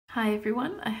Hi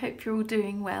everyone, I hope you're all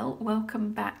doing well.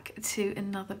 Welcome back to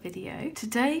another video.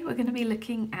 Today we're going to be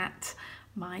looking at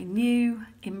my new,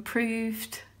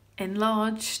 improved,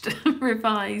 enlarged,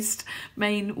 revised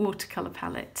main watercolour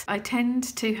palette. I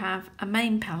tend to have a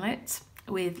main palette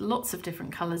with lots of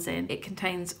different colours in. It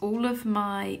contains all of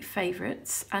my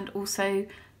favourites and also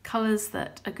colours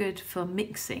that are good for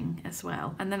mixing as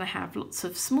well. And then I have lots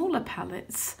of smaller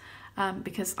palettes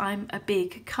because I'm a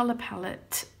big colour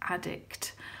palette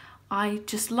addict. I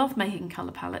just love making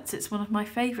colour palettes. It's one of my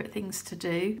favourite things to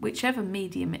do, whichever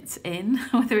medium it's in,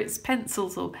 whether it's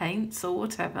pencils or paints or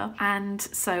whatever. And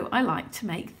so I like to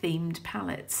make themed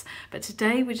palettes. But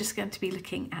today we're just going to be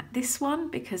looking at this one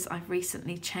because I've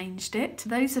recently changed it.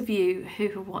 Those of you who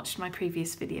have watched my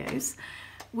previous videos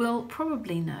will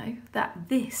probably know that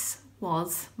this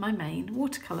was my main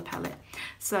watercolour palette.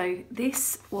 So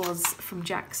this was from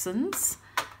Jackson's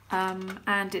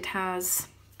and it has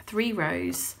 3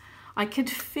 rows. I could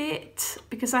fit,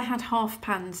 because I had half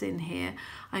pans in here,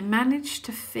 I managed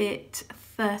to fit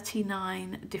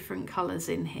 39 different colours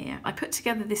in here. I put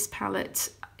together this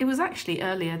palette, it was actually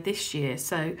earlier this year,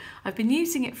 so I've been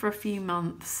using it for a few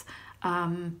months,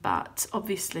 but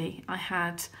obviously I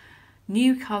had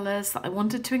new colours that I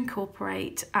wanted to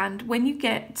incorporate, and when you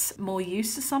get more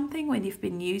used to something, when you've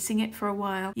been using it for a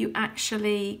while, you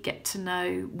actually get to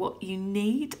know what you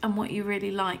need and what you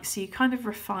really like, so you kind of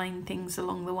refine things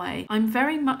along the way. I'm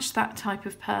very much that type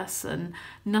of person.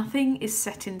 Nothing is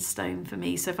set in stone for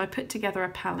me, so if I put together a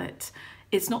palette,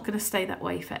 it's not going to stay that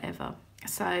way forever.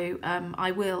 So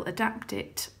I will adapt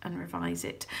it and revise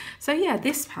it. So yeah,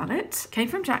 this palette came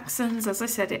from Jackson's. As I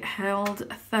said, it held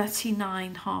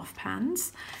 39 half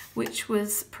pans, which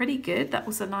was pretty good. That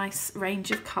was a nice range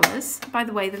of colours. By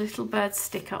the way, the little bird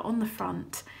sticker on the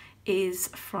front is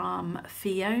from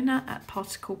Fiona at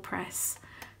Particle Press.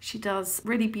 She does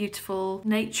really beautiful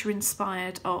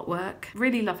nature-inspired artwork.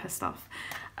 Really love her stuff.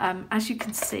 As you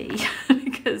can see,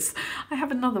 because I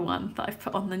have another one that I've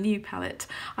put on the new palette,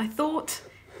 I thought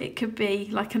it could be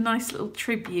like a nice little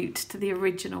tribute to the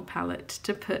original palette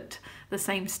to put the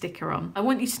same sticker on. I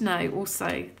want you to know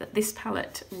also that this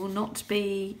palette will not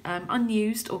be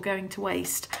unused or going to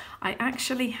waste. I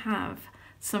actually have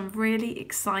some really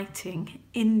exciting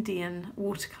Indian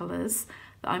watercolours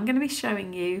that I'm going to be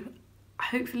showing you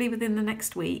hopefully within the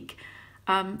next week.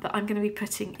 That I'm going to be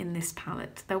putting in this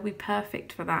palette. They'll be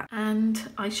perfect for that.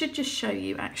 And I should just show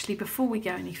you actually before we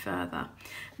go any further,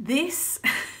 this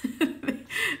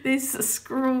this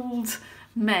scrawled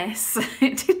mess,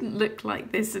 it didn't look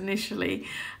like this initially.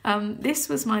 This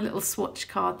was my little swatch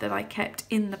card that I kept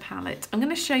in the palette. I'm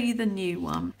going to show you the new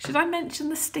one. Should I mention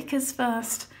the stickers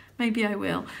first? Maybe I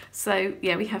will. So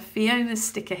yeah, we have Fiona's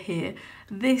sticker here.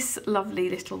 This lovely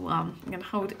little one, I'm going to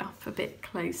hold it up a bit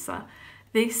closer.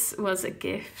 This was a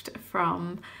gift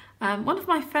from one of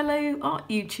my fellow art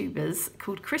YouTubers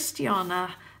called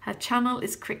Christiana. Her channel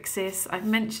is Crixis. I've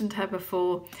mentioned her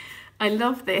before. I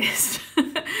love this.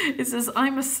 It says,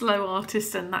 I'm a slow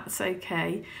artist and that's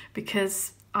okay,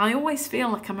 because I always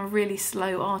feel like I'm a really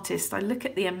slow artist. I look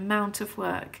at the amount of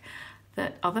work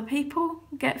that other people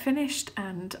get finished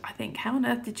and I think, how on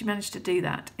earth did you manage to do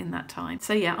that in that time?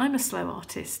 So yeah, I'm a slow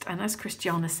artist, and as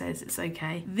Christiana says, it's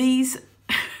okay. These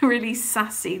really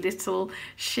sassy little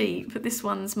sheep, this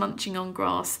one's munching on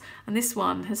grass and this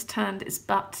one has turned its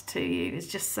butt to you, it's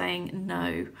just saying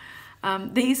no.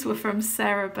 These were from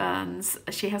Sarah Burns.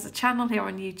 She has a channel here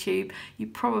on YouTube, you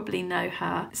probably know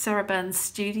her, Sarah Burns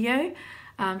Studio.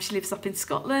 She lives up in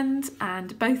Scotland,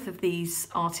 and both of these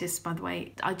artists, by the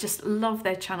way, I just love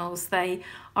their channels. They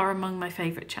are among my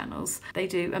favourite channels. They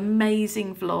do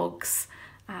amazing vlogs,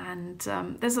 and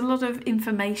there's a lot of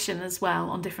information as well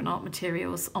on different art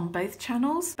materials on both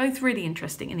channels. Both really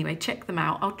interesting. Anyway, check them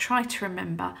out. I'll try to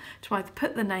remember to either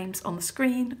put the names on the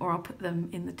screen or I'll put them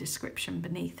in the description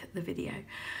beneath the video.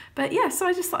 But yeah, so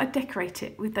I just thought I'd decorate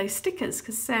it with those stickers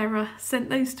because Sarah sent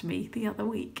those to me the other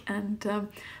week, and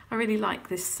I really like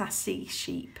this sassy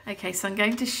sheep. Okay, so I'm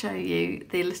going to show you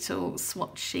the little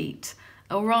swatch sheet,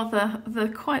 or rather the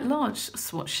quite large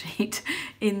swatch sheet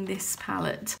in this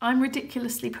palette. I'm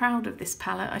ridiculously proud of this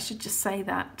palette, I should just say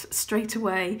that straight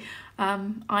away.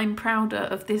 I'm prouder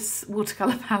of this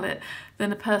watercolour palette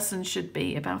than a person should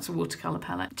be about a watercolour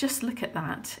palette. Just look at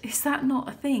that. Is that not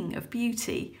a thing of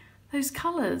beauty? Those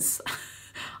colours.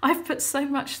 I've put so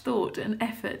much thought and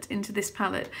effort into this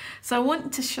palette. So I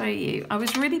want to show you, I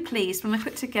was really pleased when I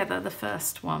put together the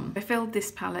first one. I filled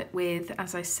this palette with,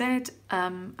 as I said,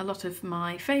 a lot of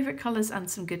my favourite colours and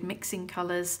some good mixing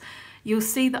colours. You'll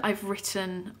see that I've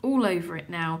written all over it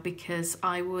now because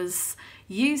I was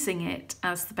using it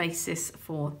as the basis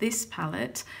for this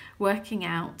palette, working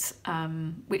out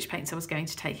which paints I was going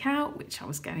to take out, which I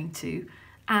was going to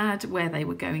add, where they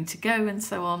were going to go and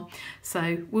so on.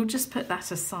 So we'll just put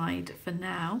that aside for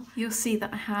now. You'll see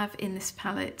that I have in this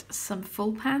palette some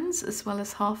full pans as well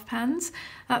as half pans.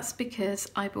 That's because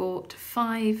I bought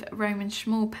 5 Roman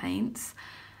Schmall paints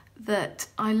that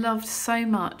I loved so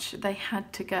much they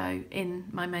had to go in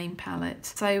my main palette.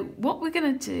 So what we're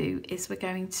going to do is we're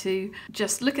going to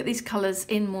just look at these colours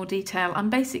in more detail.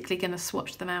 I'm basically going to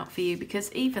swatch them out for you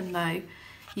because even though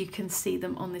you can see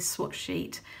them on this swatch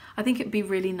sheet, I think it'd be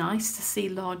really nice to see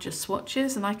larger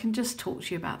swatches, and I can just talk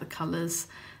to you about the colours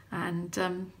and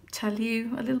tell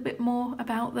you a little bit more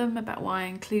about them, about why I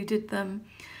included them.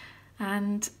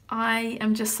 And I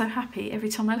am just so happy every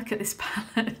time I look at this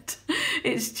palette.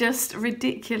 It's just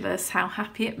ridiculous how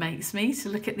happy it makes me to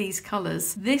look at these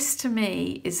colours. This to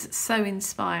me is so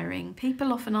inspiring.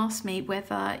 People often ask me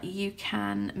whether you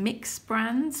can mix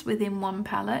brands within one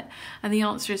palette, and the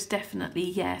answer is definitely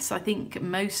yes. I think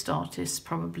most artists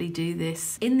probably do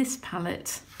this. In this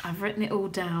palette, I've written it all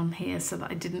down here so that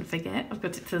I didn't forget. I've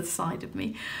got it to the side of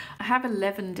me. I have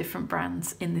 11 different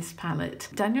brands in this palette.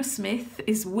 Daniel Smith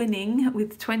is winning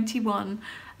with 21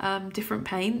 different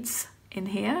paints in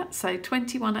here. So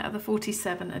 21 out of the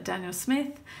 47 are Daniel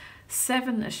Smith,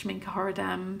 7 are Schmincke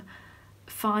Horadam,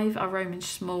 5 are Roman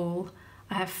Schmall.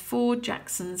 I have 4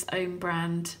 Jackson's own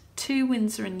brand, 2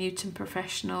 Winsor & Newton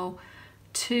Professional,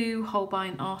 2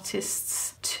 Holbein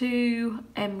Artists, 2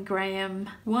 M. Graham,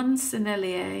 1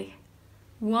 Sennelier,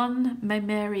 1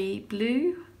 Memory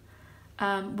Blue,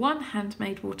 1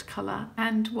 Handmade Watercolour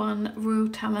and 1 Royal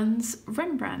Talens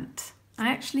Rembrandt. I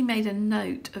actually made a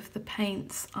note of the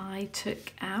paints I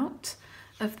took out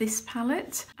of this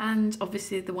palette and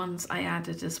obviously the ones I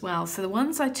added as well. So the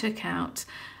ones I took out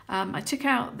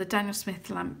the Daniel Smith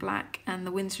Lamp Black and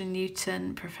the Winsor &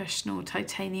 Newton Professional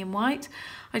Titanium White.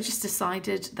 I just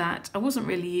decided that I wasn't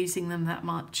really using them that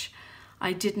much.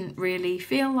 I didn't really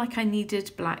feel like I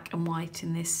needed black and white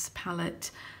in this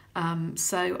palette.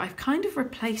 So I've kind of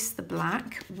replaced the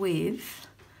black with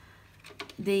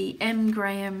the M.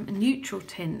 Graham neutral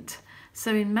tint.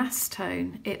 So in mass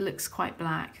tone it looks quite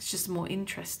black, it's just a more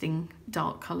interesting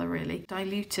dark colour really.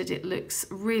 Diluted it looks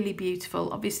really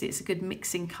beautiful, obviously it's a good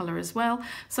mixing colour as well,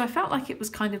 so I felt like it was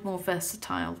kind of more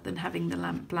versatile than having the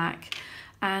lamp black.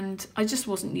 And I just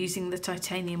wasn't using the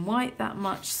titanium white that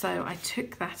much, so I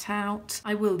took that out.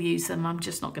 I will use them, I'm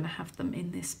just not going to have them in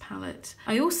this palette.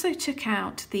 I also took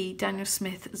out the Daniel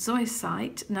Smith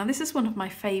Zoisite. Now this is one of my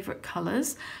favourite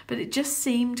colours, but it just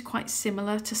seemed quite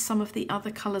similar to some of the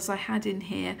other colours I had in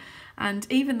here. And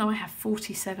even though I have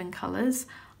 47 colours,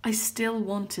 I still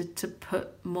wanted to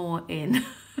put more in.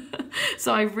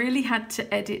 So I really had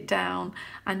to edit down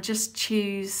and just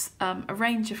choose a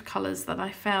range of colours that I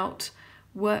felt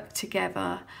work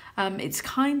together. It's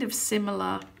kind of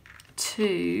similar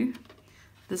to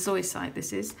the Zoisite,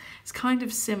 it's kind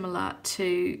of similar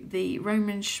to the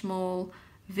Roman Schmall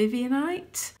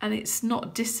Vivianite, and it's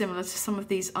not dissimilar to some of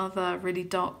these other really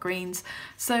dark greens.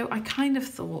 So I kind of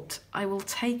thought I will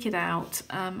take it out.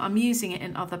 I'm using it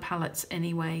in other palettes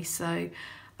anyway, so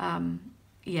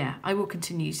yeah, I will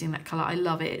continue using that colour. I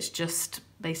love it, it's just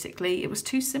basically it was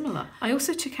too similar. I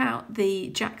also took out the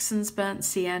Jackson's Burnt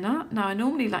Sienna. Now I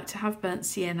normally like to have burnt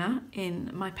sienna in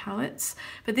my palettes,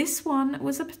 but this one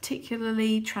was a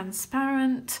particularly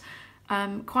transparent,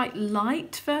 quite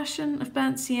light version of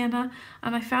burnt sienna,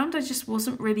 and I found I just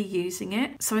wasn't really using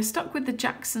it. So I stuck with the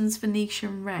Jackson's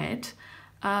Venetian Red,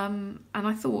 and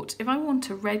I thought if I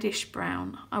want a reddish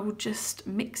brown, I would just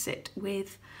mix it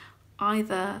with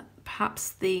either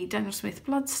perhaps the Daniel Smith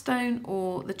Bloodstone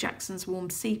or the Jackson's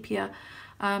Warm Sepia,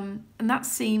 and that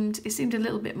seemed a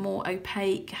little bit more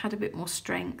opaque, had a bit more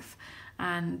strength,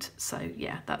 and so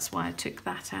yeah, that's why I took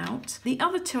that out. The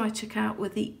other two I took out were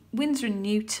the Winsor &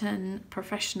 Newton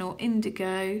Professional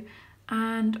Indigo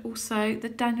and also the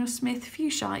Daniel Smith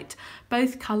Fuchsite.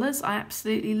 Both colours I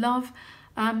absolutely love,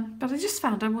 but I just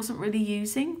found I wasn't really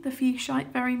using the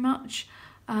Fuchsite very much.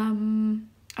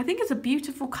 I think it's a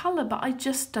beautiful colour, but I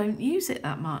just don't use it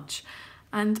that much.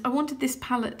 And I wanted this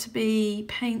palette to be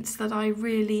paints that I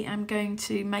really am going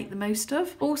to make the most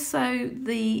of. Also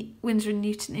the Winsor &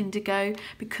 Newton Indigo,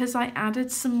 because I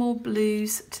added some more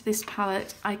blues to this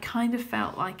palette, I kind of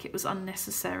felt like it was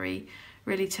unnecessary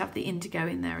really to have the indigo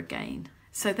in there again.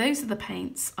 So those are the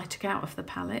paints I took out of the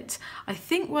palette. I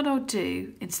think what I'll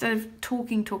do, instead of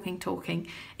talking,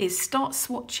 is start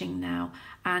swatching now,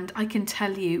 and I can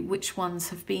tell you which ones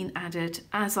have been added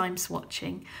as I'm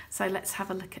swatching. So let's have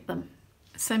a look at them.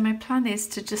 So my plan is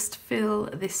to just fill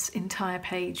this entire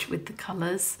page with the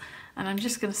colours, and I'm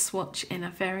just going to swatch in a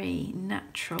very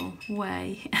natural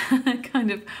way,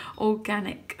 kind of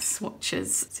organic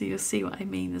swatches. So you'll see what I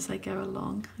mean as I go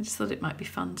along. I just thought it might be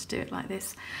fun to do it like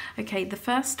this. Okay, the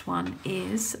first one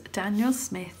is Daniel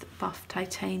Smith Buff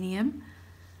Titanium.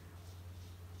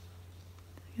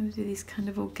 I'm going to do these kind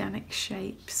of organic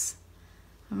shapes.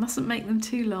 I mustn't make them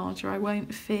too large or I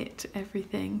won't fit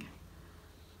everything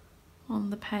on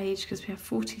the page, because we have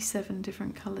 47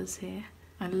 different colours here.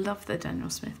 I love the Daniel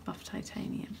Smith Buff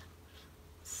Titanium.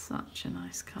 Such a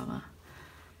nice colour.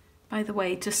 By the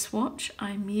way, to swatch,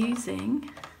 I'm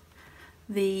using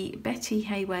the Betty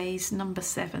Hayway's No.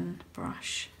 7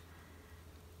 brush.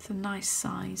 It's a nice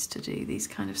size to do these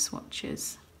kind of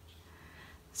swatches.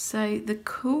 So the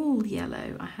cool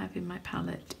yellow I have in my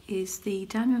palette is the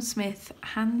Daniel Smith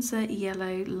Hansa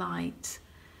Yellow Light.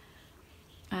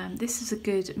 This is a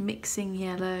good mixing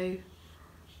yellow.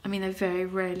 I mean, I very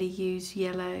rarely use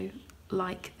yellow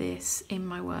like this in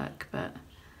my work, but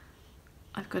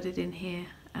I've got it in here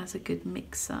as a good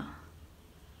mixer.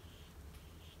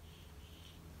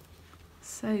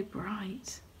 So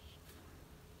bright.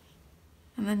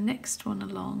 And the next one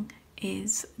along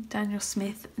is Daniel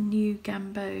Smith New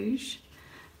Gamboge.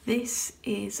 This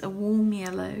is a warm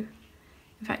yellow.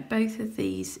 In fact, both of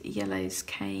these yellows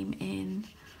came in,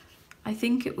 I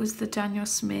think it was the Daniel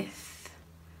Smith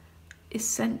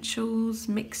Essentials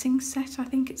mixing set, I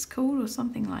think it's called, or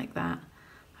something like that.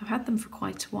 I've had them for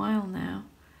quite a while now.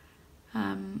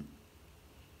 I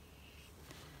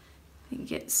think you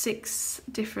get 6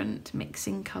 different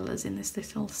mixing colours in this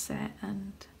little set,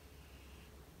 and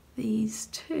these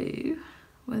 2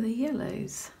 were the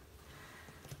yellows.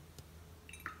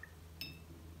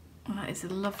 Well, that is a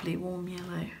lovely warm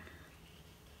yellow.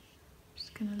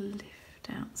 Just going to lift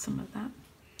out some of that.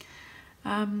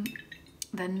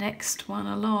 The next one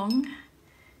along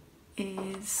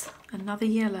is another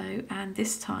yellow, and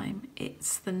this time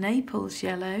it's the Naples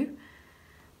yellow,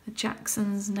 the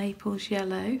Jackson's Naples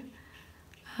yellow.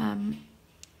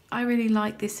 I really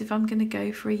like this. If I'm going to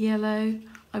go for a yellow,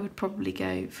 I would probably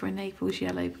go for a Naples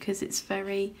yellow because it's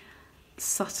very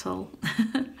subtle.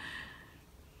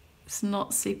 It's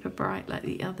not super bright like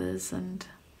the others, and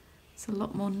it's a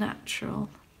lot more natural.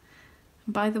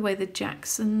 And by the way, the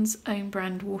Jackson's own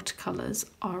brand watercolors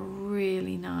are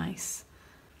really nice.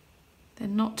 They're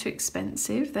not too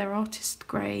expensive, they're artist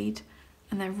grade,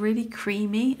 and they're really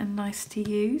creamy and nice to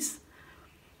use.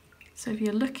 So if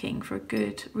you're looking for a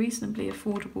good, reasonably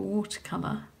affordable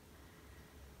watercolor,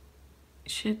 you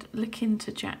should look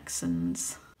into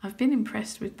Jackson's. I've been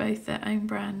impressed with both their own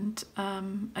brand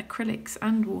acrylics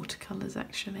and watercolors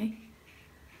actually.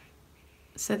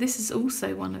 So this is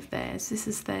also one of theirs. This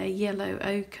is their yellow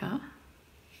ochre.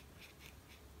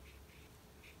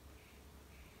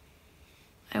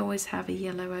 I always have a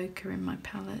yellow ochre in my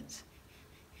palette.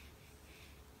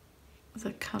 It's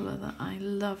a colour that I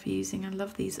love using. I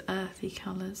love these earthy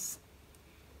colours.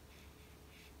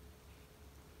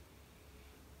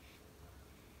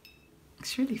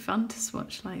 It's really fun to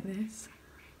swatch like this.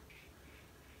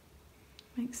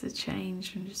 Makes a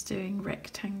change from just doing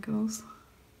rectangles.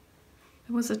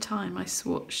 There was a time I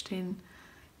swatched in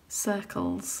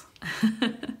circles. I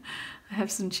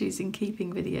have some choosing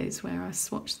keeping videos where I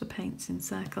swatch the paints in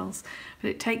circles, but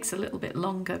it takes a little bit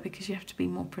longer because you have to be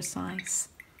more precise.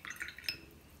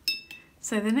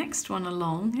 So the next one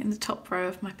along in the top row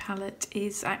of my palette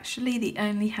is actually the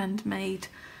only handmade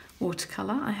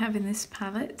watercolour I have in this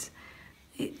palette.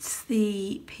 It's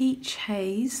the Peach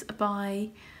Haze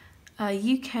by a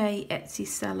UK Etsy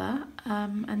seller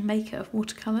and maker of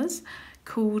watercolours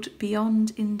called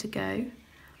Beyond Indigo,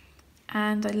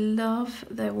 and I love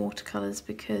their watercolours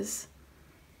because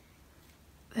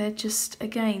they're just,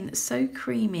 again, so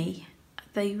creamy.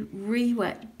 They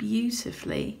re-wet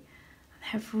beautifully and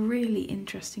have really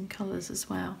interesting colours as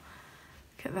well.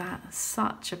 Look at that,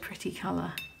 such a pretty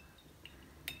colour.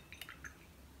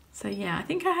 So yeah, I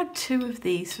think I had 2 of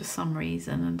these for some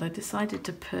reason, and I decided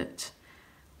to put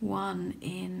one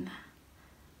in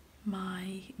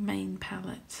my main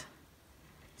palette.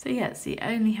 So yeah, it's the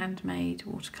only handmade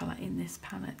watercolour in this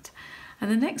palette. And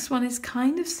the next one is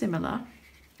kind of similar,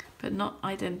 but not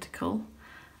identical.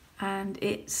 And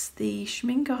it's the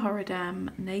Schmincke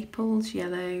Horadam Naples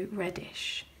Yellow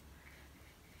Reddish.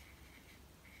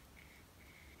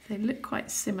 They look quite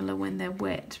similar when they're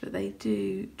wet, but they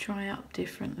do dry up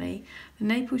differently. The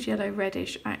Naples Yellow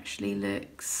Reddish actually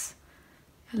looks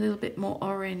a little bit more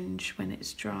orange when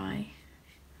it's dry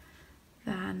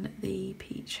than the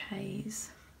Peach Haze.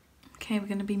 Okay, we're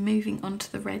going to be moving on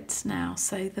to the reds now.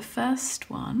 So the first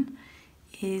one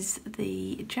is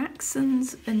the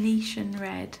Jackson's Venetian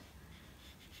Red.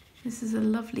 This is a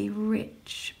lovely,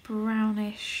 rich,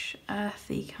 brownish,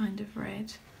 earthy kind of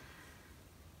red.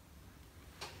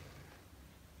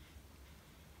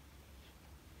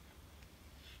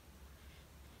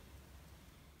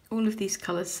 All of these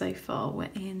colours so far were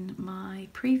in my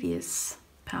previous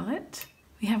palette.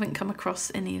 We haven't come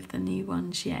across any of the new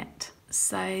ones yet.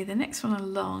 So the next one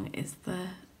along is the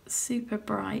super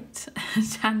bright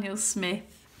Daniel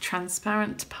Smith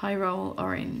Transparent Pyrrole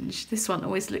Orange. This one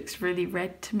always looks really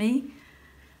red to me.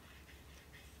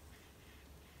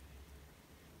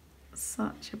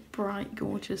 Such a bright,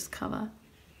 gorgeous colour.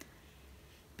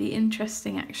 Be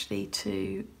interesting actually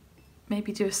to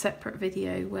maybe do a separate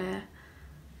video where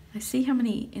I see how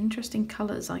many interesting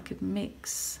colours I could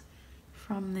mix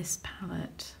from this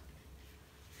palette.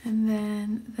 And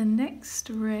then the next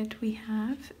red we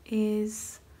have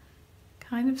is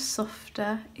kind of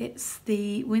softer. It's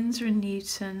the Winsor &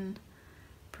 Newton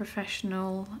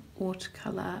Professional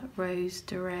Watercolor Rose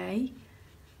Doré.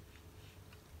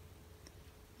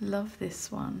 Love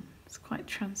this one. It's quite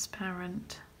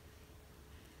transparent.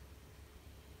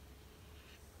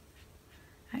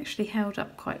 Actually held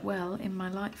up quite well in my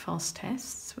light fast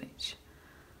tests, which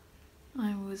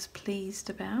I was pleased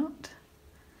about.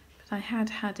 But I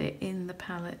had it in the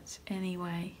palette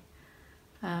anyway.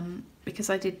 Because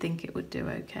I did think it would do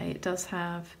okay. It does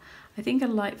have, I think, a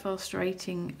light fast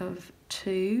rating of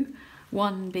 2,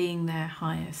 1 being their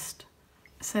highest.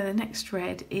 So the next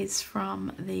red is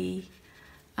from the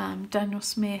Daniel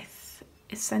Smith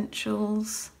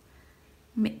Essentials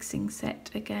mixing set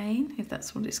again, if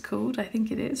that's what it's called. I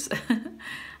think it is.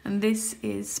 And this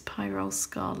is Pyrrole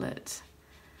Scarlet.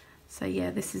 So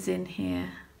yeah, this is in here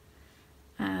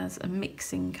as a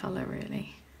mixing colour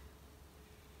really.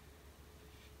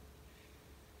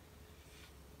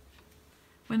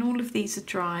 When all of these are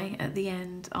dry at the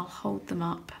end, I'll hold them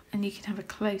up and you can have a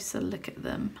closer look at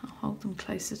them. I'll hold them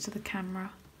closer to the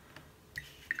camera.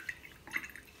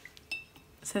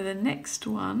 So the next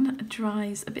one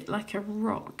dries a bit like a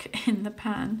rock in the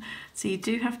pan. So you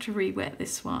do have to re-wet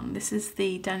this one. This is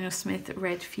the Daniel Smith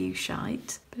Red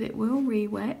Fuchsite, but it will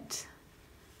re-wet.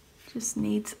 Just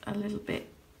needs a little bit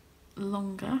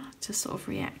longer to sort of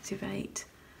reactivate.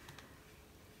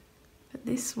 But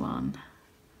this one,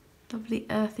 lovely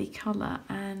earthy colour,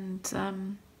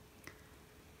 and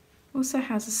also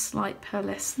has a slight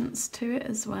pearlescence to it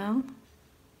as well.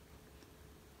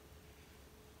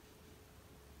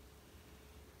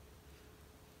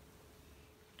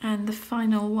 And the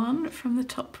final one from the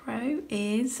top row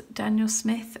is Daniel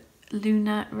Smith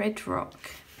Luna Red Rock.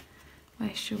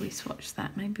 Where shall we swatch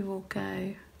that? Maybe we'll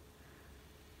go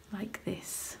like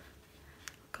this.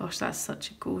 Gosh, that's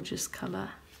such a gorgeous colour.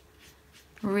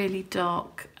 Really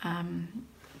dark,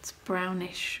 it's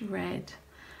brownish red.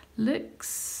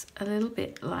 Looks a little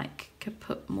bit like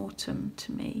Caput Mortem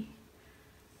to me.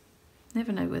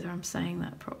 Never know whether I'm saying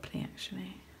that properly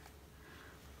actually.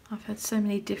 I've had so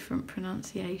many different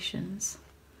pronunciations.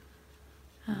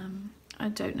 I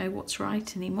don't know what's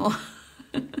right anymore.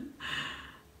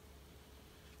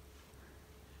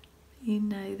 You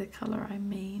know the colour I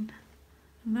mean.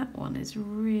 And that one is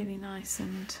really nice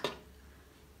and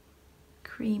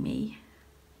creamy.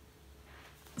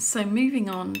 So moving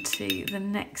on to the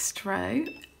next row,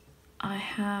 I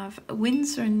have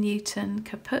Winsor & Newton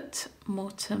Caput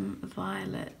Mortem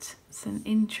Violet. It's an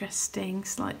interesting,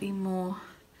 slightly more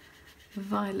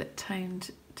violet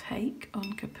toned take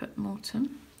on Caput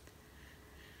Mortem.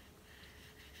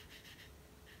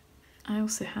 I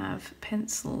also have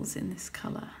pencils in this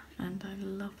colour and I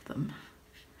love them.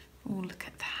 Oh, look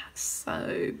at that,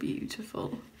 so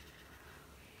beautiful.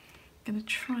 I'm going to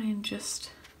try and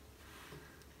just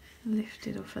lift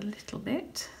it off a little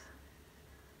bit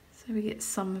so we get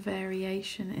some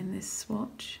variation in this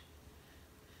swatch.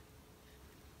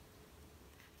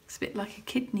 Looks a bit like a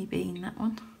kidney bean, that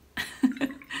one.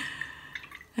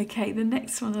 Okay, the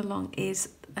next one along is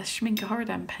a Schmincke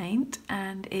Horadam paint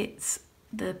and it's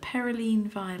the Perylene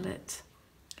Violet.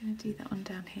 I'm going to do that one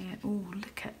down here. Oh,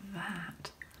 look at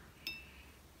that.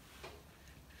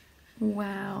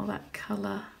 Wow, that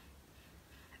colour.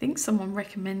 I think someone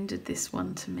recommended this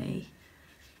one to me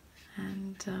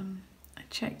and I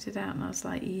checked it out and I was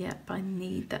like, yep, I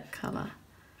need that colour.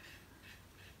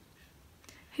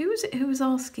 Who was it who was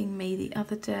asking me the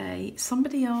other day?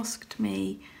 Somebody asked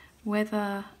me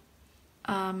whether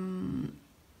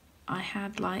I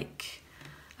had like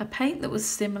a paint that was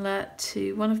similar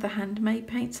to one of the handmade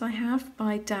paints I have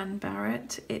by Dan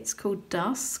Barrett. It's called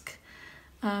Dusk.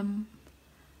 I'm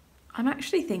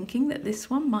actually thinking that this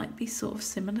one might be sort of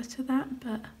similar to that,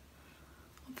 but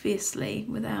obviously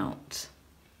without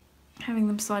having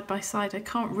them side by side I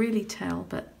can't really tell,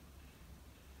 but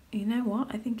you know what,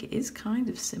 I think it is kind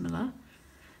of similar.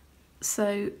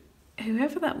 So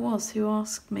whoever that was who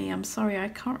asked me, I'm sorry, I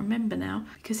can't remember now,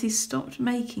 because he stopped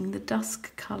making the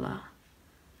dusk colour,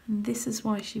 and this is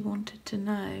why she wanted to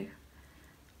know.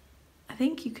 I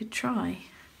think you could try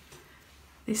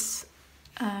this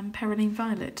Peroline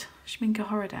Violet, Schminke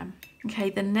Horodam. Okay,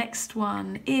 the next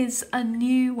one is a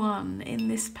new one in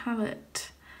this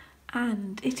palette,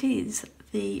 and it is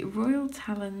the Royal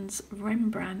Talens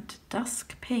Rembrandt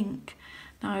Dusk Pink.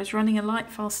 Now, I was running a light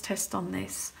fast test on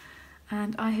this,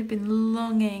 and I have been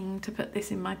longing to put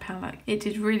this in my palette. It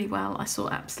did really well. I saw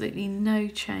absolutely no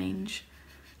change.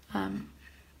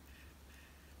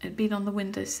 It'd been on the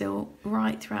windowsill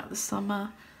right throughout the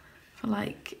summer for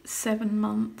like 7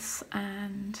 months,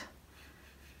 and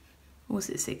or was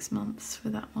it 6 months for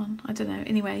that one? I don't know.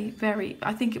 Anyway,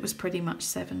 I think it was pretty much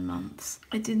 7 months.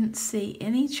 I didn't see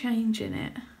any change in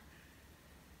it.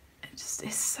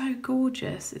 It's so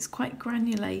gorgeous. It's quite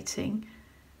granulating.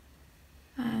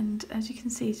 And as you can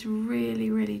see, it's really,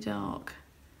 really dark.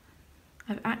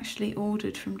 I've actually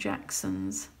ordered from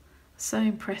Jackson's. So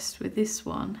impressed with this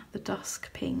one, the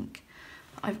Dusk Pink.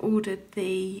 I've ordered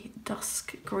the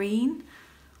Dusk Green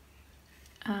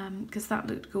because that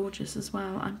looked gorgeous as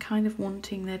well. I'm kind of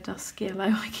wanting their Dusk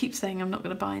Yellow. I keep saying I'm not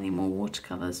going to buy any more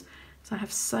watercolours because I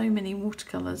have so many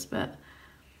watercolours, but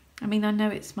I mean, I know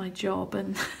it's my job,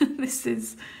 and this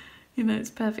is, you know, it's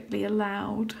perfectly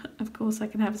allowed. Of course, I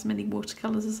can have as many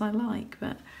watercolours as I like,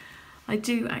 but I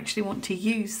do actually want to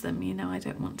use them, you know. I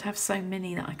don't want to have so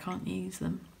many that I can't use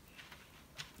them.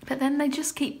 But then they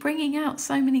just keep bringing out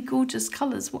so many gorgeous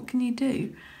colours. What can you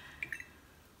do?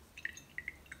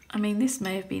 I mean, this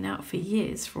may have been out for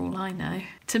years for all I know.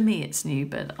 To me it's new,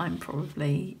 but I'm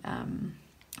probably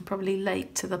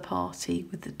late to the party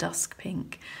with the Dusk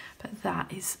Pink. But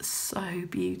that is so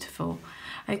beautiful.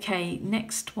 Okay,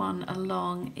 next one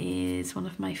along is one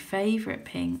of my favourite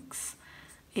pinks.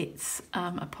 It's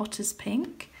a Potter's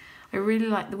Pink. I really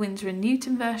like the Winsor &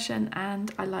 Newton version,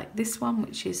 and I like this one,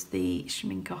 which is the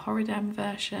Schminke Horodam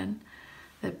version.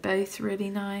 They're both really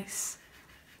nice.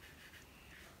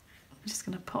 I'm just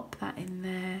going to pop that in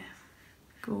there.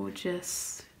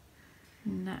 Gorgeous,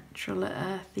 natural,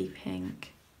 earthy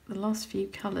pink. The last few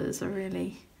colours are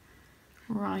really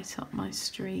right up my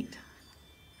street.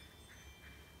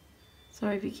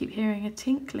 Sorry if you keep hearing a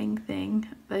tinkling thing.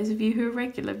 Those of you who are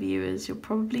regular viewers, you'll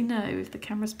probably know if the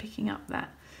camera's picking up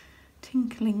that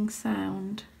tinkling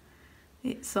sound.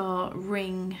 It's our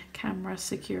Ring camera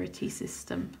security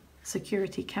system.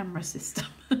 Security camera system.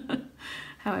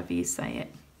 However you say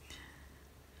it.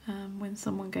 When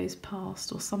someone goes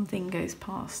past or something goes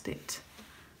past, it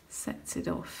sets it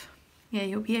off. Yeah,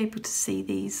 you'll be able to see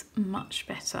these much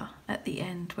better at the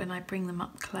end when I bring them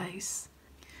up close.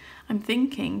 I'm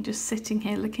thinking, just sitting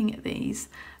here looking at these,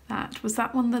 was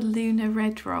that one the Lunar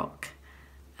Red Rock?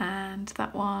 And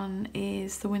that one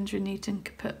is the Winsor & Newton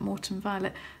Caput Morton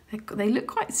Violet. They look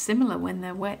quite similar when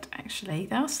they're wet, actually.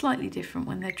 They are slightly different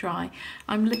when they're dry.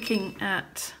 I'm looking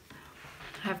at,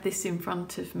 I have this in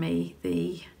front of me,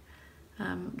 the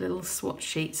little swatch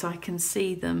sheet, so I can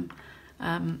see them,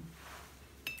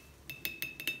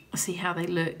 see how they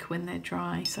look when they're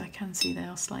dry, so I can see they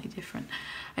are slightly different.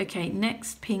 Okay,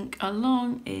 next pink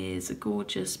along is a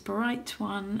gorgeous bright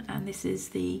one, and this is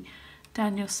the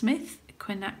Daniel Smith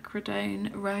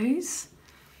Quinacridone Rose.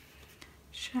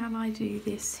 Shall I do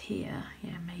this here?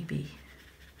 Yeah, maybe.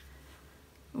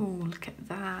 Oh, look at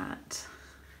that.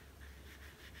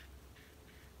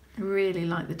 I really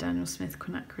like the Daniel Smith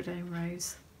Quinacridone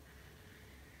Rose.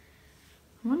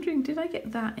 I'm wondering, did I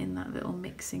get that in that little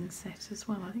mixing set as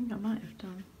well? I think I might have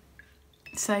done.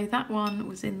 So that one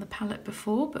was in the palette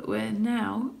before, but we're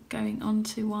now going on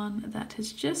to one that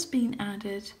has just been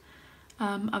added.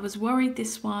 I was worried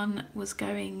this one was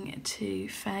going to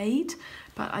fade,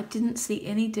 but I didn't see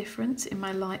any difference in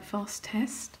my light fast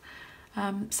test.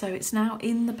 So it's now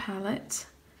in the palette.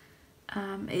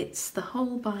 It's the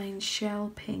Holbein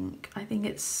Shell Pink. I think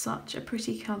it's such a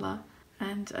pretty colour,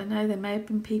 and I know there may have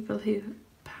been people who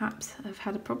perhaps have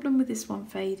had a problem with this one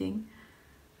fading,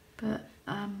 but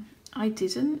I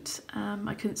didn't.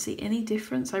 I couldn't see any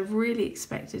difference. I really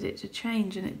expected it to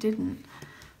change and it didn't.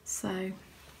 So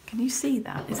Can you see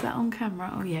that? Is that on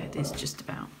camera? Oh yeah, it is just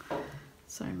about.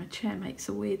 Sorry, my chair makes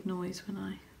a weird noise when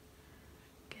I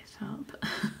get up.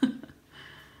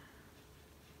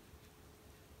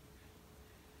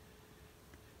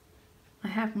 I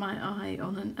have my eye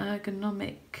on an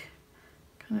ergonomic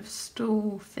kind of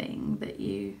stool thing that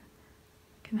you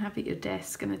can have at your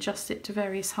desk and adjust it to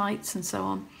various heights and so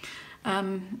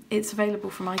on. It's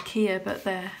available from IKEA, but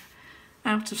they're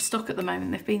out of stock at the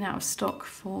moment. They've been out of stock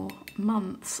for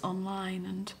months online,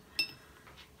 and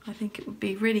I think it would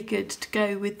be really good to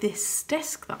go with this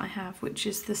desk that I have, which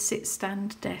is the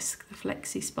sit-stand desk, the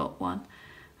Flexi Spot one,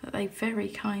 that they very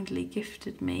kindly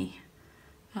gifted me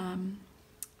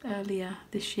earlier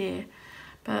this year.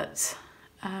 But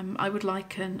I would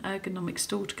like an ergonomic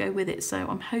stool to go with it, so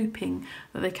I'm hoping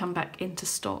that they come back into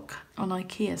stock on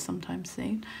IKEA sometime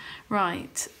soon.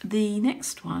 Right, the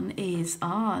next one is,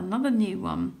 another new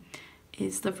one,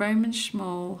 is the Roman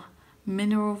Schmoll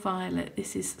Mineral Violet.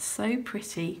 This is so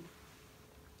pretty.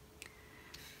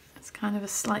 It's kind of a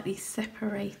slightly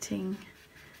separating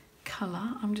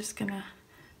colour. I'm just going to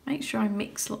make sure I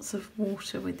mix lots of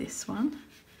water with this one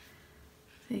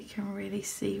so you can really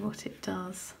see what it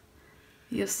does.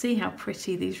 You'll see how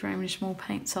pretty these Roman Schmoll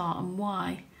paints are and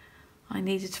why I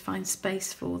needed to find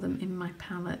space for them in my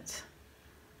palette.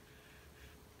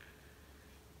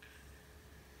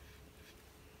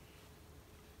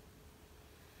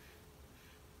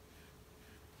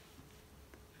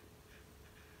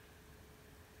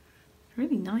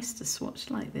 Really nice to swatch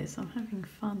like this. I'm having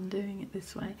fun doing it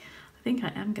this way. I think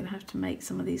I am going to have to make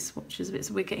some of these swatches a bit,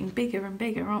 so we're getting bigger and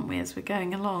bigger, aren't we, as we're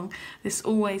going along. This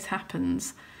always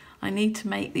happens. I need to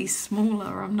make these smaller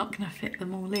or I'm not going to fit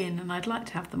them all in, and I'd like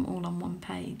to have them all on one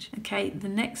page. Okay, the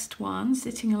next one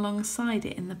sitting alongside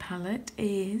it in the palette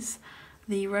is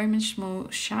the Roman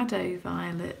Schmoll Shadow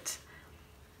Violet.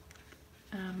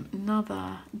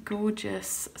 Another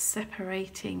gorgeous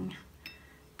separating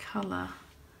colour.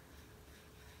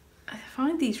 I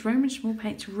find these Roman Schmoll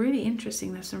paints really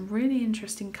interesting. There's some really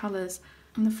interesting colours,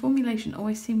 and the formulation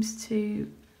always seems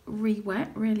to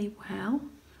re-wet really well.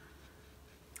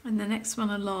 And the next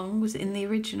one along was in the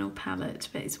original palette,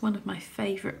 but it's one of my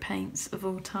favourite paints of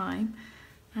all time,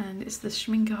 and it's the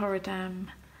Schmincke Horadam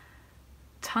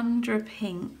Tundra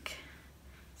Pink.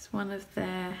 It's one of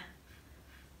their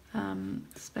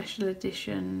special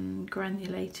edition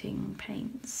granulating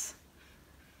paints.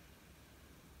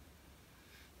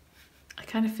 I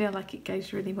kind of feel like it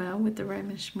goes really well with the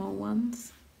Roman Schmoll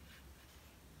ones.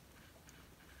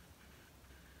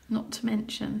 Not to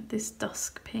mention this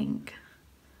dusk pink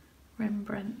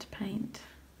Rembrandt paint.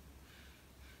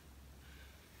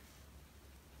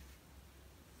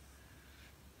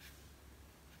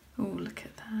 Oh, look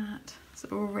at that. It's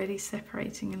already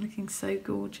separating and looking so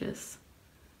gorgeous.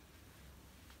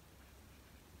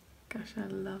 Gosh, I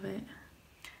love it.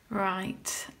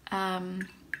 Right,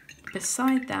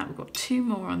 beside that we've got two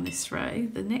more on this row.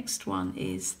 The next one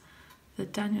is the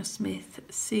Daniel Smith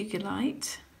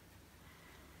Sugilite.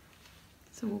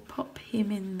 So we'll pop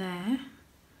him in there.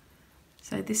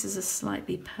 So this is a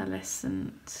slightly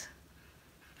pearlescent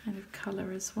kind of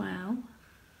colour as well.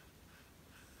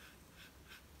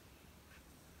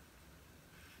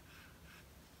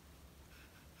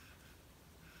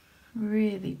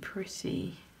 Really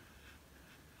pretty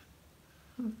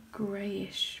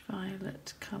greyish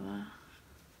violet colour.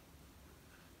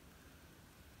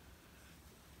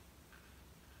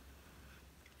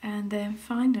 And then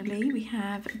finally we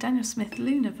have Daniel Smith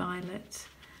Lunar Violet,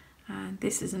 and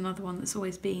this is another one that's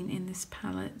always been in this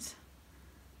palette.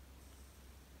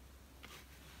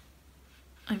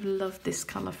 I've loved this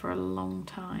colour for a long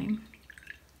time,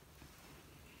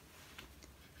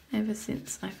 ever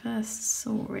since I first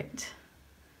saw it.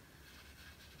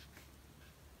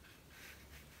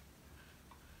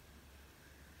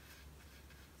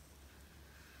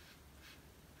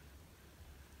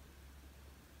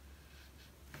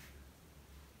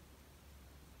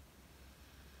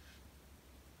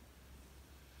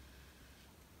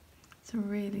 It's a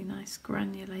really nice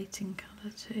granulating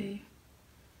colour too.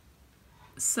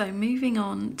 So moving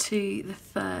on to the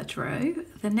third row,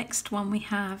 the next one we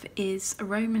have is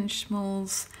Roman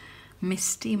Schmoll's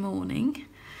Misty Morning,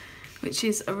 which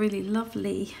is a really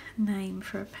lovely name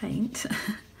for a paint.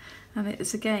 And it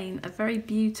is again a very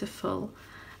beautiful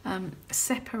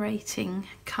separating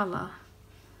colour.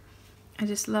 I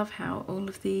just love how all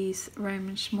of these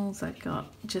Roman Schmolls I've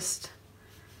got just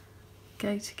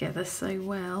go together so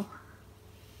well.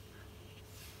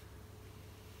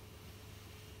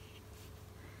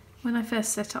 When I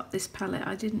first set up this palette,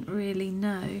 I didn't really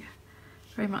know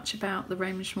very much about the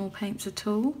Roman Schmoll paints at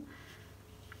all.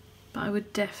 But I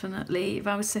would definitely, if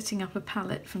I was setting up a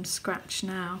palette from scratch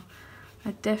now,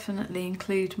 I'd definitely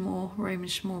include more Roman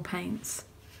paints.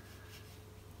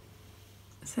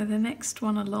 So the next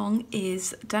one along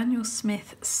is Daniel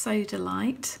Smith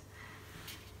Sodalite.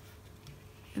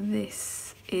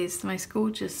 This is the most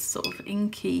gorgeous sort of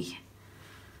inky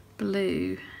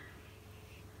blue.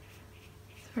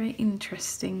 It's a very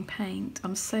interesting paint.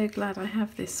 I'm so glad I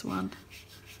have this one.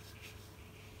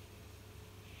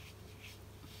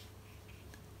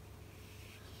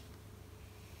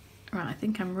 Right, I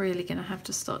think I'm really going to have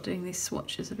to start doing these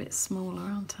swatches a bit smaller,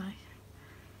 aren't I?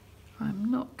 I'm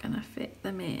not going to fit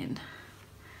them in.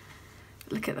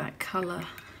 Look at that colour.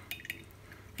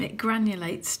 It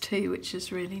granulates too, which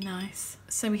is really nice.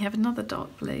 So we have another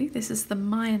dark blue. This is the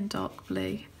Mayan dark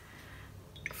blue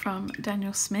from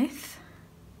Daniel Smith.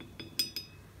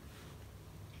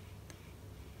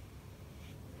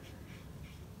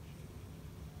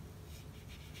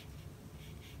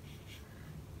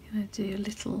 I'm going to do a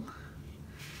little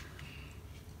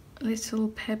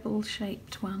pebble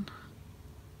shaped one.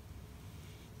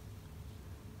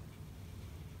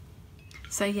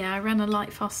 So yeah, I ran a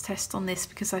light fast test on this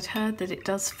because I'd heard that it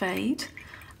does fade.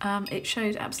 It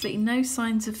showed absolutely no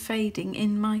signs of fading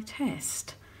in my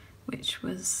test, which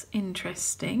was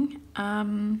interesting.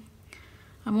 I'm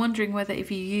wondering whether if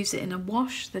you use it in a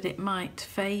wash that it might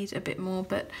fade a bit more,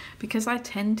 but because I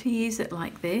tend to use it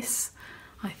like this,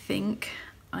 I think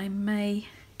I may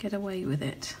get away with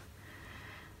it.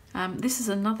 This is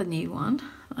another new one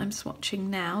I'm swatching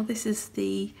now. This is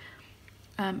the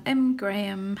M.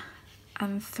 Graham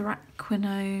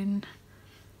Anthraquinone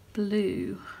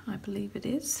Blue, I believe it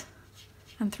is.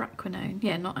 Anthraquinone,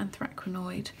 yeah, not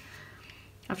anthraquinoid.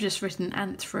 I've just written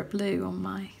Anthra Blue on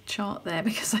my chart there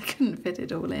because I couldn't fit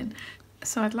it all in.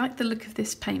 So I'd liked the look of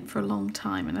this paint for a long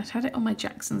time, and I'd had it on my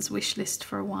Jackson's wish list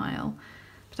for a while.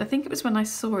 But I think it was when I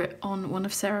saw it on one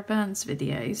of Sarah Byrne's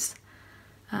videos,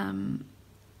 the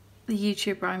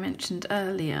YouTuber I mentioned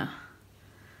earlier,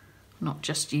 not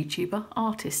just YouTuber,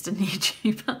 artist and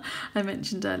YouTuber I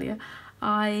mentioned earlier.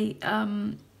 I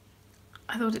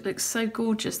thought it looked so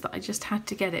gorgeous that I just had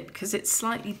to get it because it's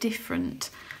slightly different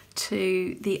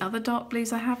to the other dark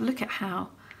blues I have. Look at how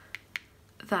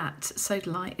that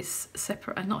Sodalite is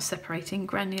not separating,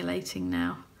 granulating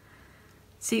now.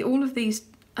 See, all of these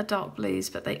are dark blues,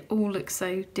 but they all look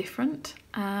so different.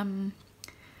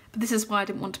 But this is why I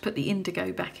didn't want to put the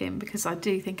indigo back in, because I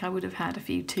do think I would have had a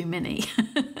few too many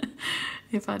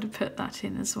if I'd have put that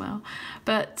in as well.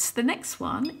 But the next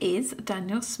one is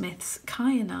Daniel Smith's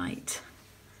Kyanite.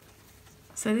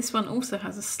 So this one also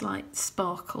has a slight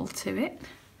sparkle to it.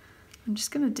 I'm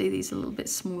just going to do these a little bit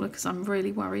smaller because I'm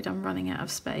really worried I'm running out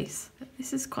of space. But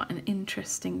this is quite an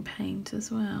interesting paint as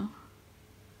well.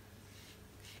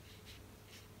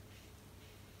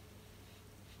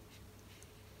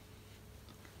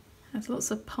 There's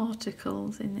lots of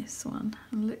particles in this one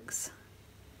and looks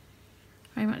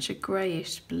very much a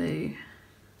greyish blue.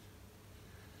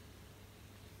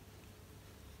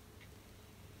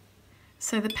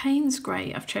 So the Payne's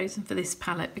grey I've chosen for this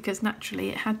palette, because naturally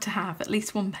it had to have at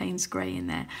least one Payne's grey in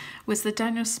there, was the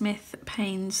Daniel Smith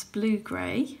Payne's Blue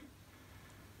Grey,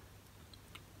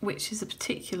 which is a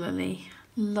particularly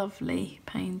lovely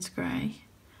Payne's grey.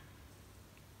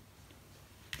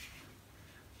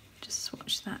 Just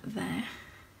swatch that there.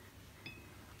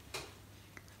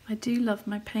 I do love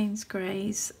my Payne's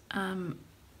greys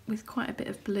with quite a bit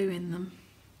of blue in them.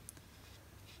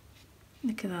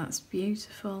 Look at that, it's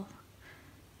beautiful.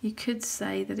 You could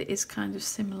say that it is kind of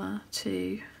similar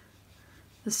to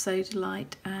the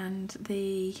Sodalite and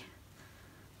the,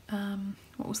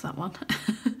 what was that one?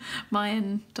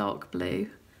 Mayan Dark Blue.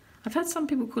 I've had some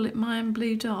people call it Mayan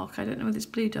Blue Dark. I don't know whether it's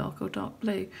blue dark or dark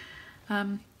blue.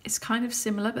 It's kind of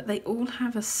similar, but they all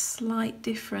have a slight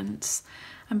difference.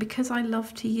 And because I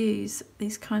love to use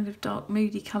these kind of dark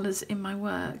moody colours in my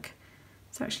work,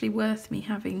 it's actually worth me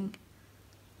having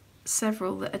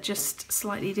several that are just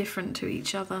slightly different to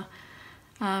each other.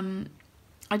 I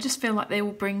just feel like they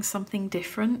all bring something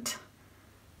different.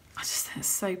 I just think it's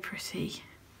so pretty.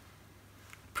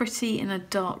 Pretty in a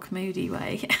dark, moody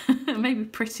way. Maybe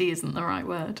pretty isn't the right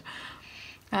word.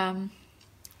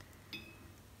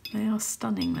 They are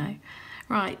stunning though.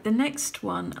 Right, the next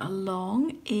one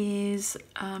along is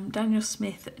Daniel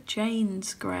Smith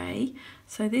Jane's Grey.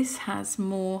 So this has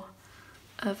more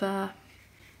of a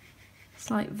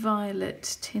slight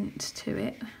violet tint to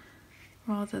it,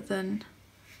 rather than,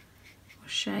 or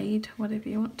shade, whatever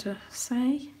you want to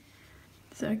say.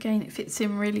 So again, it fits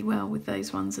in really well with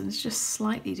those ones and it's just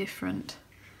slightly different.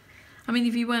 I mean,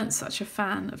 if you weren't such a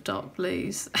fan of dark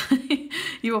blues,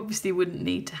 You obviously wouldn't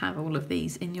need to have all of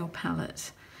these in your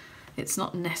palette. It's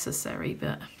not necessary,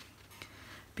 but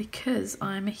because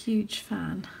I'm a huge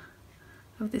fan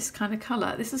of this kind of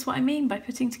colour, this is what I mean by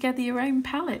putting together your own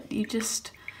palette.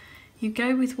 You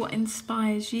go with what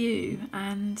inspires you,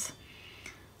 and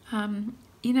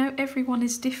you know, everyone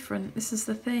is different. This is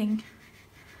the thing.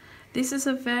 This is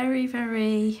a very,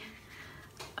 very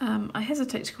I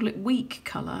hesitate to call it weak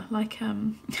colour, like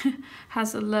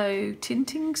has a low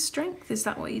tinting strength, is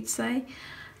that what you'd say?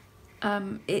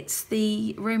 It's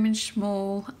the Roman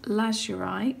Schmall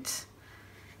Lazurite,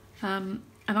 and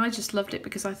I just loved it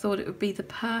because I thought it would be the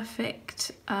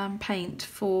perfect paint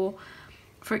for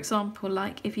example,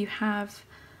 like if you have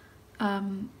a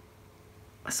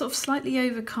sort of slightly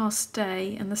overcast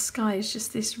day and the sky is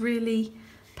just this really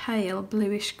pale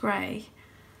bluish grey.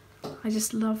 I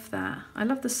just love that. I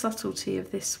love the subtlety of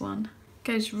this one.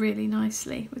 It goes really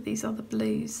nicely with these other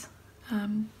blues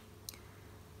and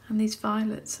these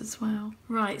violets as well.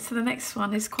 Right, so the next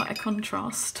one is quite a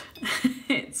contrast.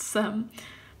 It's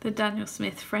the Daniel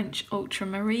Smith French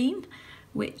Ultramarine,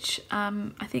 which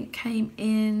I think came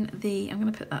in the, I'm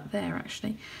going to put that there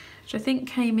actually, which I think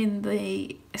came in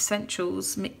the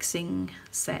Essentials mixing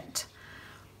set.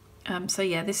 So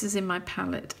yeah, this is in my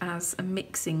palette as a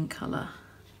mixing colour,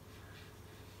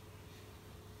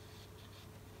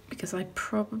 because I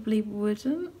probably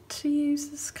wouldn't use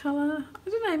this colour. I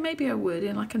don't know, maybe I would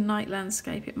in like a night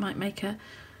landscape. It might make a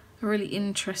really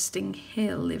interesting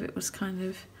hill if it was kind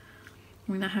of,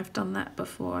 I mean, I have done that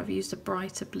before. I've used a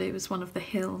brighter blue as one of the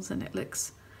hills and it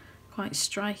looks quite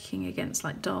striking against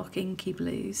like dark inky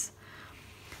blues.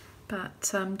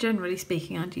 But generally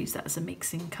speaking, I'd use that as a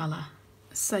mixing colour.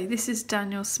 So this is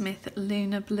Daniel Smith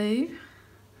Lunar Blue.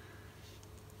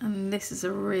 And this is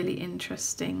a really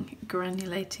interesting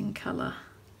granulating colour.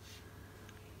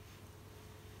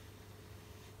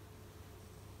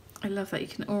 I love that you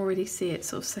can already see it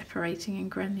sort of separating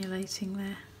and granulating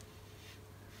there.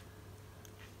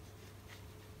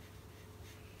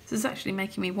 This is actually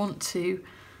making me want to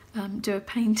do a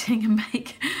painting and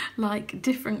make like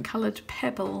different coloured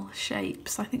pebble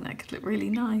shapes. I think that could look really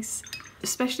nice,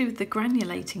 especially with the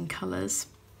granulating colours.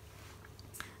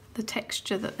 The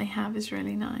texture that they have is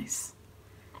really nice.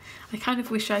 I kind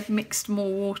of wish I'd mixed more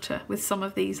water with some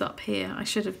of these up here. I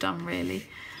should have done, really.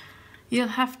 You'll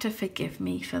have to forgive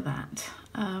me for that.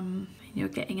 You're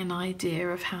getting an idea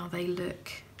of how they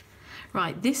look.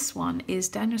 Right, this one is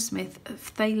Daniel Smith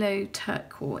Phthalo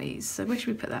Turquoise. So where should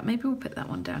we put that? Maybe we'll put that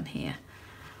one down here.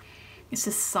 This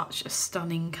is such a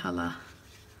stunning colour.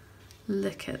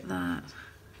 Look at that.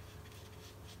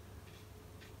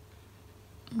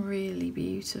 Really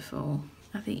beautiful.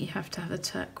 I think you have to have a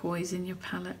turquoise in your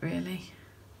palette, really.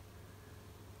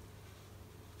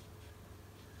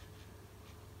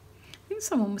 I think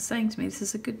someone was saying to me this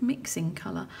is a good mixing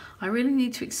colour. I really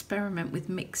need to experiment with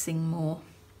mixing more.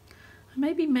 I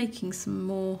may be making some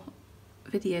more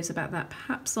videos about that,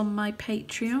 perhaps on my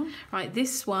Patreon. Right,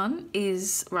 this one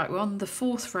is, right, we're on the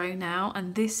 4th row now,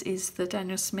 and this is the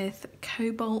Daniel Smith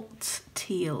Cobalt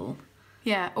Teal.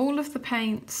 Yeah, all of the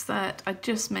paints that I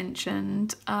just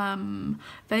mentioned,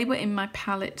 they were in my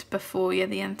palette before. Yeah,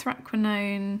 the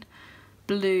Anthraquinone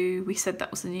Blue, we said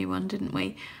that was a new one, didn't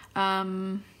we?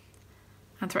 Anthraquinone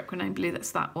Blue,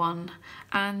 that's that one.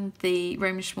 And the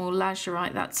Roman Schmall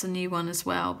Lazurite, that's a new one as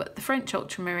well. But the French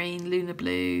Ultramarine, Lunar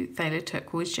Blue, Phthalo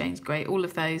Turquoise, James Grey, all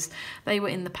of those, they were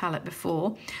in the palette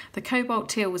before. The Cobalt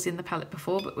Teal was in the palette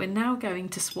before, but we're now going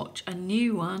to swatch a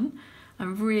new one.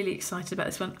 I'm really excited about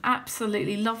this one.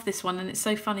 Absolutely love this one, and it's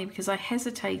so funny because I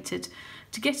hesitated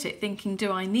to get it thinking,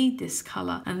 do I need this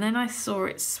colour? And then I saw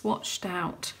it swatched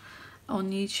out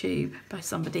on YouTube by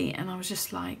somebody and I was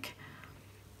just like,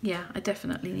 yeah, I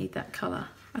definitely need that colour.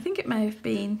 I think it may have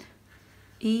been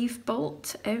Eve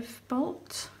Bolt. I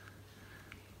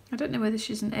don't know whether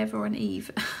she's an Ev or an Eve.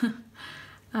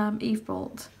 Eve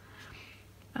Bolt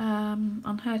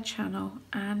on her channel,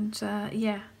 and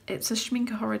yeah, it's a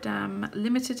Schminke Horodam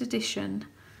limited edition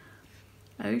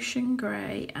ocean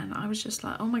grey, and I was just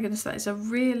like, oh my goodness, that is a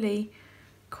really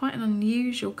quite an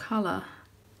unusual colour.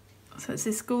 So it's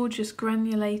this gorgeous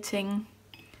granulating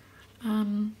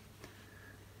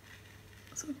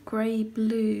sort of grey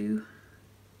blue,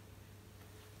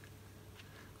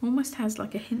 almost has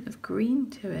like a hint of green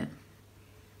to it.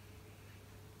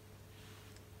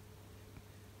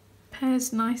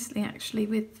 Pairs nicely actually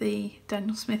with the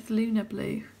Daniel Smith Lunar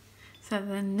Blue. So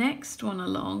the next one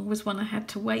along was one I had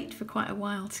to wait for quite a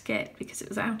while to get because it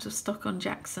was out of stock on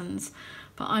Jackson's,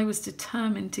 but I was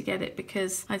determined to get it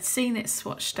because I'd seen it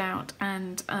swatched out,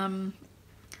 and I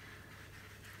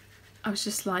was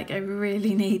just like, I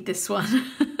really need this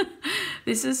one.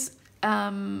 This is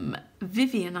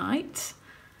Vivianite,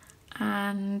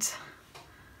 and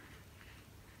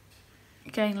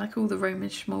again, like all the Roman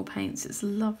Schmoll paints, it's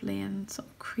lovely and sort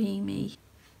of creamy.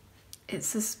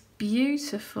 It's this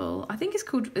beautiful, I think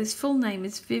its full name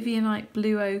is Vivianite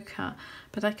Blue Ochre,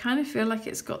 but I kind of feel like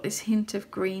it's got this hint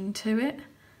of green to it.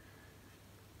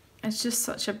 It's just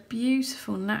such a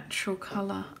beautiful natural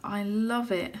colour. I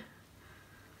love it.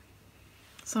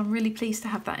 So I'm really pleased to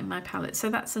have that in my palette. So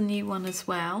that's a new one as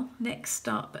well. Next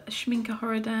up,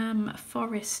 Schmincke-Horadam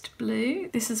Forest Blue.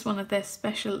 This is one of their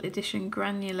special edition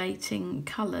granulating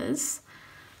colours.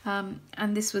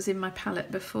 And this was in my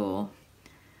palette before.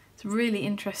 It's a really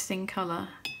interesting colour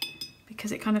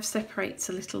because it kind of separates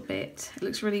a little bit. It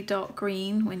looks really dark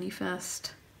green when you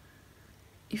first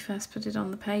put it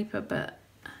on the paper, but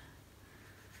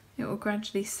it will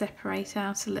gradually separate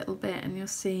out a little bit and you'll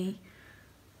see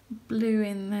blue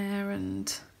in there,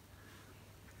 and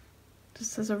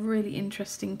just has a really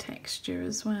interesting texture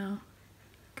as well.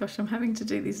 Gosh, I'm having to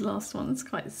do these last ones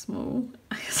quite small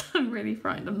because I'm really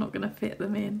frightened I'm not going to fit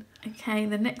them in. Okay,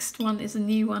 the next one is a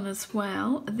new one as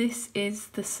well. This is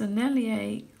the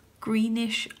Sennelier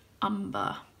Greenish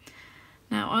Umber.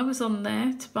 Now, I was on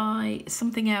there to buy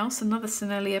something else, another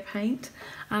Sennelier paint,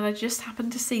 and I just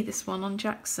happened to see this one on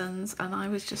Jackson's, and I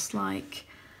was just like,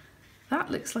 that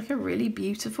looks like a really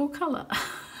beautiful colour.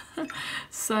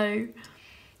 So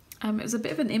it was a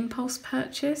bit of an impulse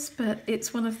purchase, but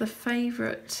it's one of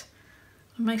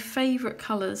my favourite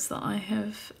colours that I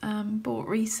have bought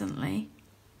recently.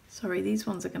 Sorry, these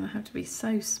ones are going to have to be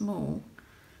so small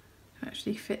to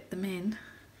actually fit them in.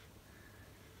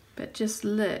 But just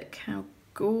look how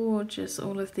gorgeous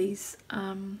all of these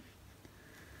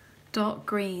dark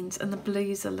greens and the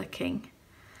blues are looking.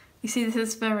 You see, this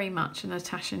is very much a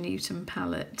Natasha Newton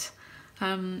palette.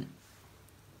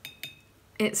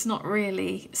 It's not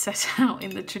really set out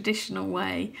in the traditional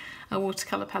way a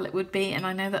watercolour palette would be, and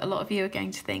I know that a lot of you are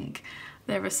going to think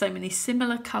there are so many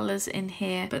similar colours in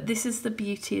here, but this is the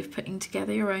beauty of putting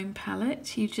together your own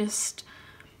palette. You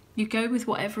go with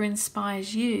whatever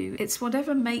inspires you. It's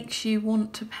whatever makes you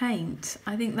want to paint.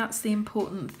 I think that's the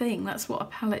important thing. That's what a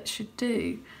palette should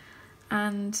do.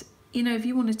 And you know, if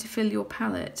you wanted to fill your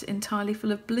palette entirely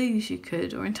full of blues, you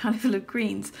could, or entirely full of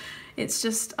greens. It's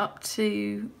just up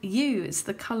to you. It's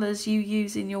the colours you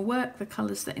use in your work, the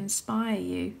colours that inspire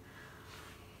you.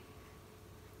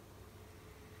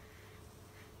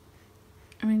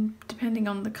 I mean, depending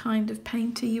on the kind of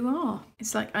painter you are.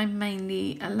 It's like I'm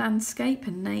mainly a landscape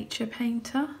and nature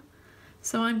painter,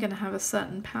 so I'm going to have a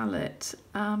certain palette,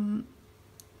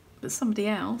 but somebody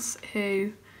else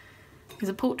who is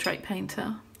a portrait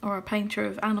painter or a painter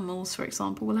of animals, for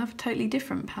example, will have a totally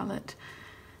different palette,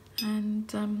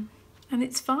 and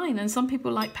it's fine. And some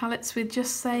people like palettes with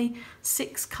just, say,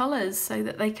 6 colours so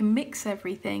that they can mix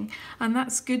everything, and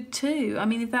that's good too. I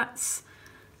mean, if that's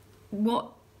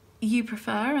what you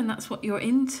prefer and that's what you're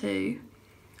into,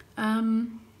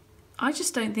 I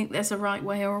just don't think there's a right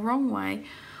way or a wrong way.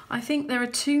 I think there are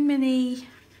too many,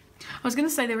 I was going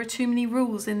to say there are too many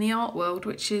rules in the art world,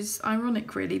 which is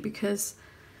ironic really, because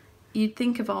you'd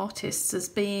think of artists as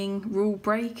being rule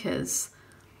breakers.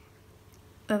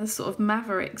 They're the sort of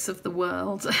mavericks of the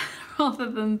world rather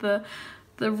than the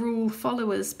rule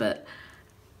followers, but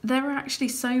there are actually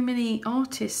so many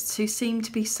artists who seem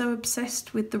to be so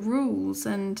obsessed with the rules,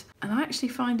 and I actually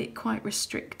find it quite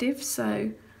restrictive.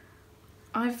 So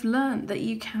I've learned that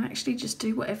you can actually just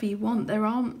do whatever you want. There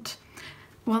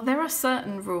are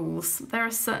certain rules, there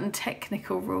are certain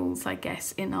technical rules, I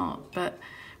guess, in art, but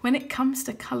when it comes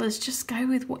to colours, just go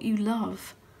with what you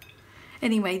love.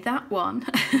 Anyway, that one,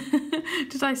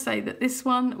 did I say that this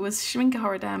one was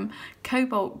Schmincke-Horadam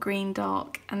Cobalt Green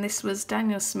Dark, and this was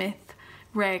Daniel Smith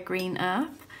Rare Green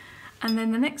Earth. And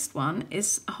then the next one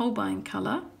is a Holbein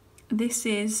colour. This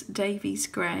is Davies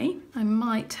Grey. I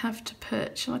might have to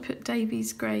put, shall I put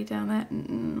Davies Grey down there?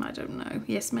 I don't know.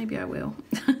 Yes, maybe I will.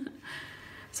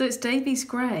 So it's Davies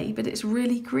Grey, but it's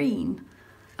really green.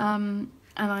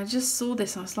 And I just saw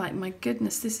this, I was like, my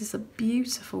goodness, this is a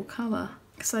beautiful colour.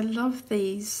 Because I love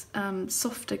these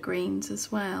softer greens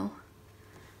as well.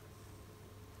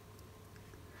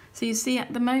 So you see,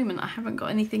 at the moment I haven't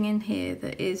got anything in here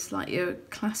that is like your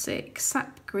classic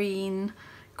sap green,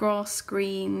 grass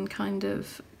green kind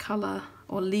of colour,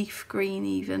 or leaf green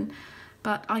even,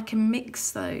 but I can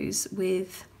mix those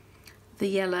with the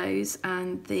yellows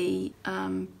and the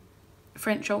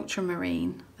French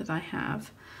ultramarine that I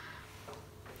have.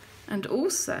 And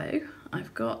also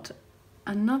I've got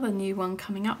another new one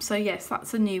coming up. So yes,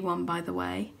 that's a new one, by the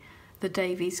way, the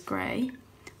Davies Grey.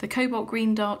 The Cobalt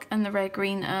Green Dark and the Rare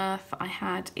Green Earth I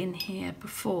had in here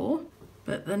before.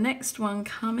 But the next one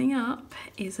coming up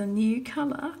is a new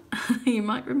colour. You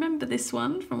might remember this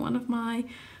one from one of my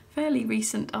fairly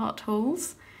recent art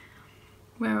hauls,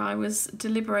 where I was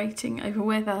deliberating over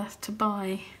whether to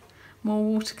buy more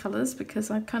watercolours because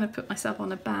I've kind of put myself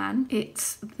on a ban.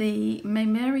 It's the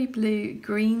Mary Blue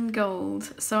Green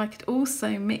Gold. So I could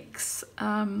also mix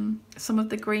some of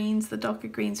the greens, the darker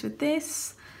greens, with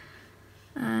this.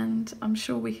 And I'm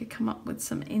sure we could come up with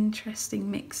some interesting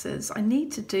mixes. I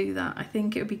need to do that. I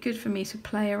think it would be good for me to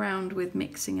play around with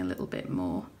mixing a little bit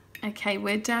more. Okay,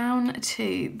 we're down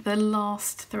to the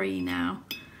last three now.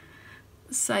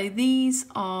 So these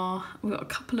are, we've got a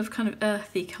couple of kind of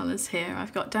earthy colours here.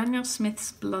 I've got Daniel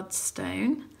Smith's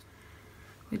Bloodstone.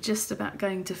 We're just about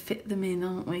going to fit them in,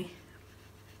 aren't we?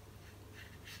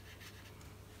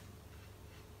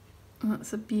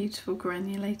 That's a beautiful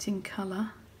granulating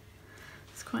colour.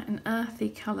 It's quite an earthy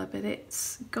colour, but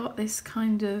it's got this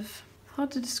kind of,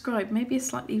 hard to describe, maybe a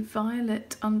slightly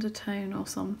violet undertone or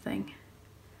something.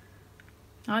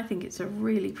 I think it's a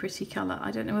really pretty colour.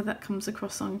 I don't know whether that comes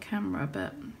across on camera,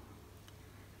 but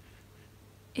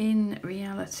in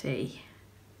reality,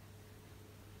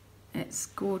 it's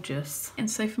gorgeous. And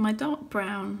so for my dark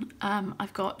brown,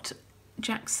 I've got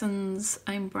Jackson's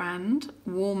own brand,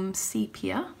 Warm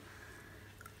Sepia.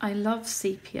 I love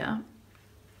sepia.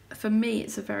 For me,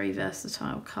 it's a very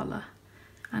versatile colour,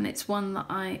 and it's one that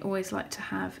I always like to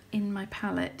have in my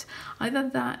palette. Either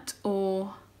that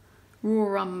or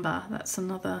Raw Umber. That's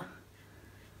another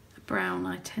brown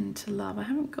I tend to love. I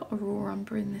haven't got a Raw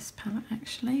Umber in this palette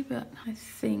actually, but I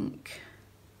think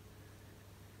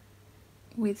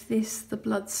with this, the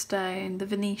Bloodstone, the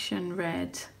Venetian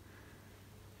Red,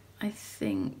 I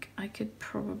think I could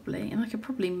probably, and I could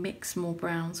probably mix more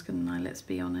browns, couldn't I? Let's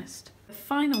be honest. The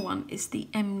final one is the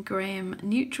M. Graham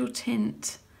Neutral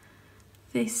Tint.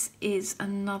 This is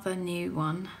another new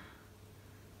one.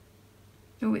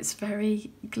 Oh, it's very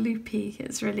gloopy.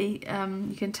 It's really,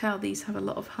 you can tell these have a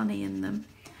lot of honey in them.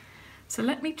 So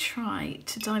let me try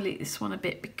to dilute this one a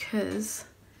bit because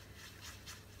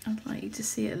I'd like you to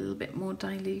see it a little bit more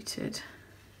diluted.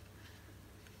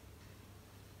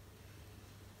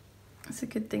 It's a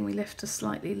good thing we left a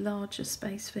slightly larger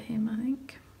space for him, I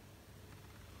think.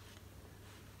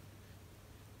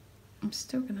 I'm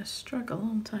still going to struggle,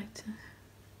 aren't I, to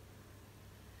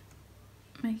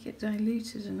make it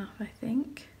diluted enough, I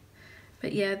think.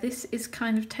 But yeah, this is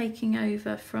kind of taking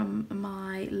over from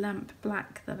my lamp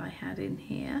black that I had in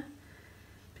here.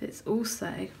 But it's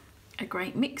also a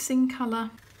great mixing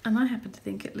colour, and I happen to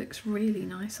think it looks really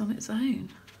nice on its own.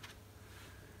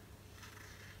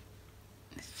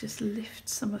 Let's just lift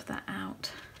some of that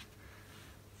out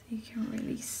so you can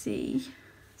really see.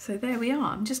 So there we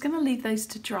are. I'm just going to leave those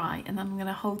to dry and then I'm going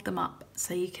to hold them up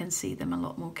so you can see them a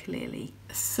lot more clearly.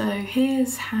 So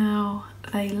here's how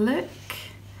they look.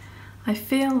 I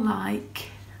feel like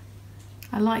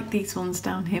I like these ones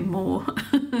down here more,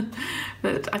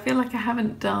 but I feel like I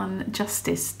haven't done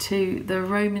justice to the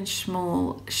Roman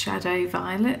Schmall Shadow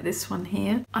Violet, this one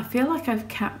here. I feel like I've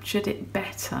captured it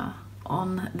better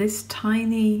on this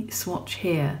tiny swatch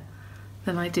here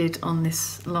than I did on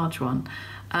this large one.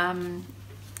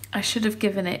 I should have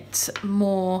given it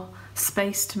more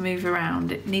space to move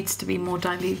around. It needs to be more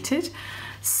diluted.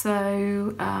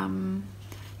 So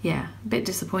yeah, a bit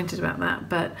disappointed about that,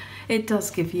 but it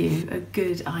does give you a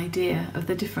good idea of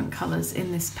the different colours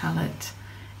in this palette,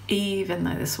 even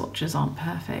though the swatches aren't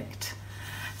perfect.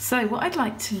 So what I'd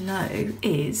like to know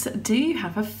is, do you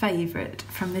have a favourite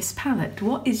from this palette?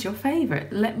 What is your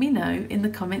favourite? Let me know in the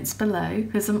comments below,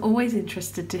 because I'm always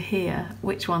interested to hear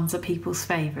which ones are people's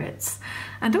favourites.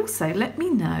 And also let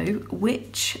me know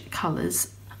which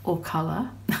colours or colour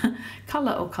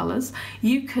or colours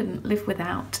you couldn't live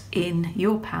without in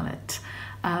your palette.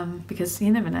 Because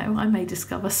you never know, I may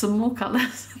discover some more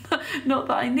colours. Not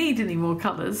that I need any more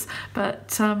colours,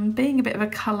 but being a bit of a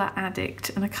colour addict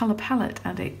and a colour palette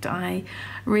addict, I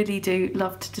really do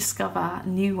love to discover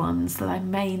new ones that I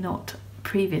may not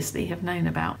previously have known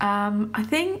about. I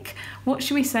think, what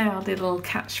should we say our little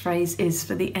catchphrase is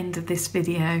for the end of this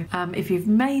video? If you've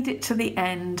made it to the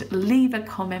end, leave a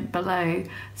comment below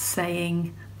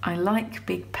saying, I like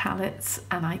big palettes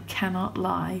and I cannot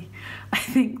lie. I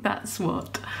think that's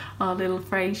what our little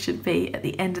phrase should be at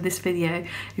the end of this video.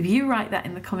 If you write that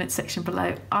in the comment section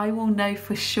below, I will know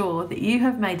for sure that you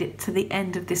have made it to the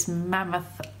end of this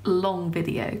mammoth long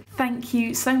video. Thank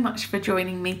you so much for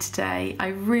joining me today. I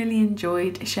really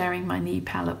enjoyed sharing my new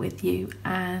palette with you,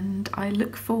 and I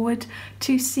look forward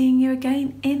to seeing you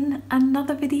again in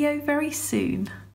another video very soon.